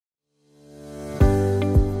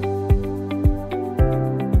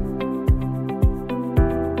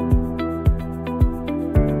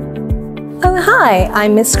Hi,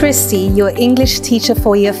 I'm Miss Christy, your English teacher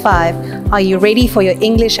for Year 5. Are you ready for your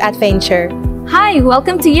English adventure? Hi,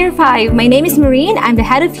 welcome to Year 5. My name is Maureen. I'm the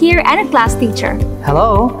head of year and a class teacher.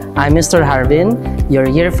 Hello, I'm Mr. Harvin, your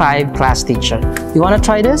Year 5 class teacher. You want to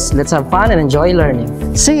try this? Let's have fun and enjoy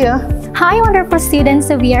learning. See ya! Hi, wonderful students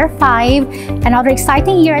of Year 5, another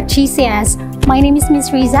exciting year at GCS. My name is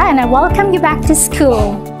Miss Riza and I welcome you back to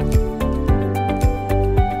school.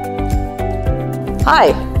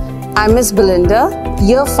 Hi, I'm Miss Belinda,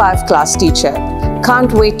 Year 5 class teacher.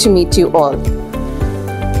 Can't wait to meet you all.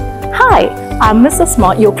 Hi, I'm Miss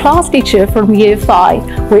Asma, your class teacher from Year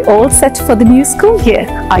 5. We're all set for the new school year.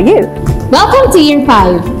 Are you? Welcome to Year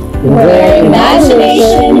 5, where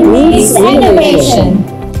imagination meets innovation.